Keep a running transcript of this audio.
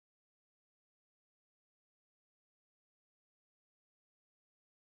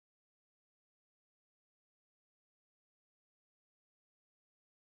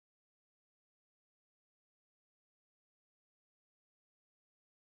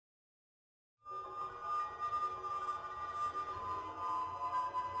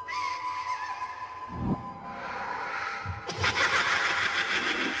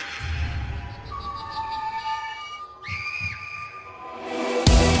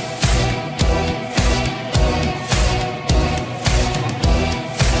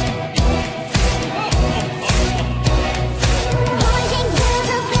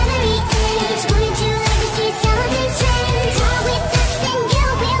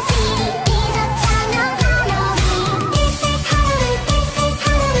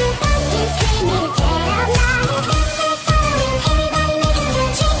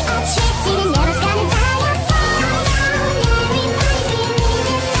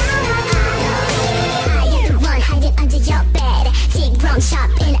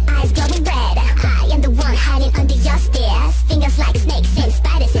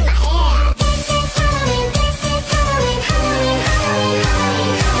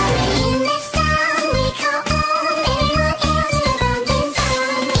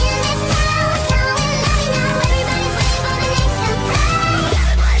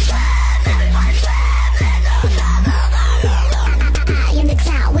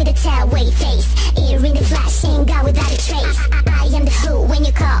brave face. Ear in the flash, ain't gone without a trace. I am the who when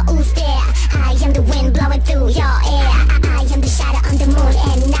you call, who's there? I am the wind blowing through your air. I am the shadow on the moon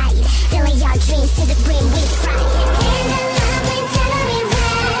at night, filling your dreams to the brim with pride. In the love and telling me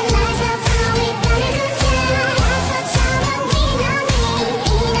where lies are found, we gonna go down. So trouble we know me,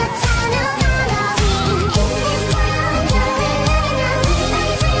 in a town of Halloween. In this town, don't we never know,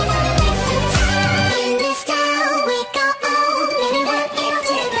 like free for the next two time. In this town, we go on, living that ill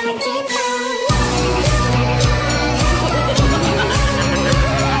till back in town.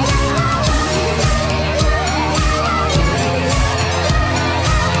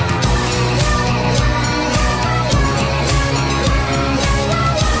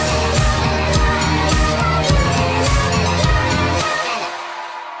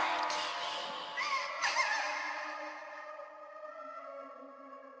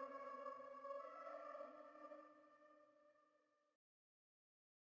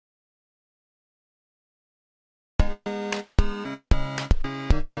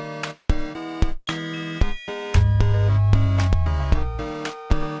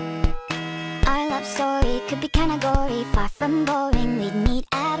 Our love story could be kinda gory, far from boring. We'd meet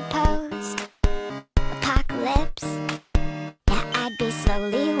at a post-apocalypse. Yeah, I'd be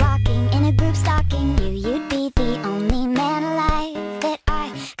slowly walking in a group stalking you. You'd be the only man alive that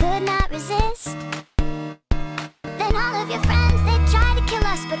I could not resist. Then all of your friends, they'd try to kill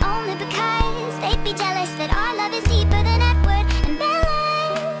us, but only because they'd be jealous that our love is deeper than Edward and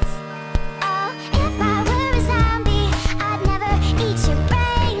Bella's. Oh, if I were a zombie, I'd never eat your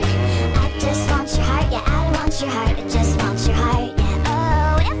brain. I just want your heart, yeah, I want your heart, I just want your heart, yeah.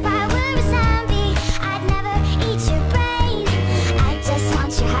 Oh, if I were a zombie, I'd never eat your brain. I just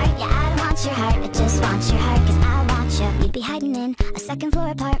want your heart, yeah, I want your heart, I just want your heart, 'cause I want you. You'd be hiding in a second floor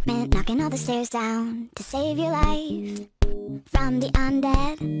apartment, knocking all the stairs down to save your life from the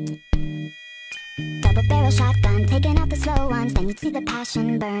undead. Double barrel shotgun, taking out the slow ones. Then you'd see the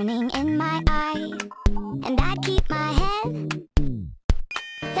passion burning in my eye, and I'd keep my head.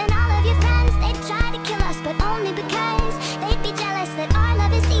 Then all of your friends, they'd try to kill us, but only because they'd be jealous that our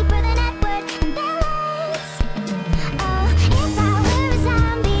love is deeper than Edward and Bella's. Oh, if I were a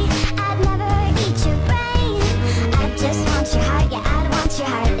zombie, I'd never eat your brain. I just want your heart, yeah, I want your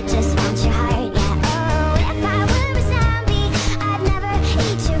heart, I just want your heart, yeah. Oh, if I were a zombie, I'd never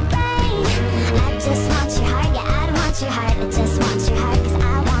eat your brain. I just want your heart, yeah, I want your heart, I just want your heart, 'cause I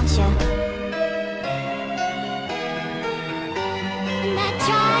want you. And I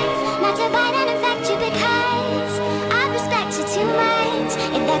tried not to bite and infect you because I respect you too much.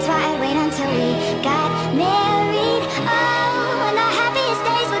 And that's why I'd wait until we got married. Oh, and our happiest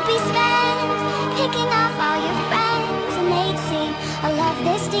days would be spent picking off all your friends, and they'd see a love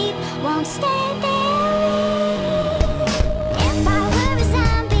this deep won't stay buried.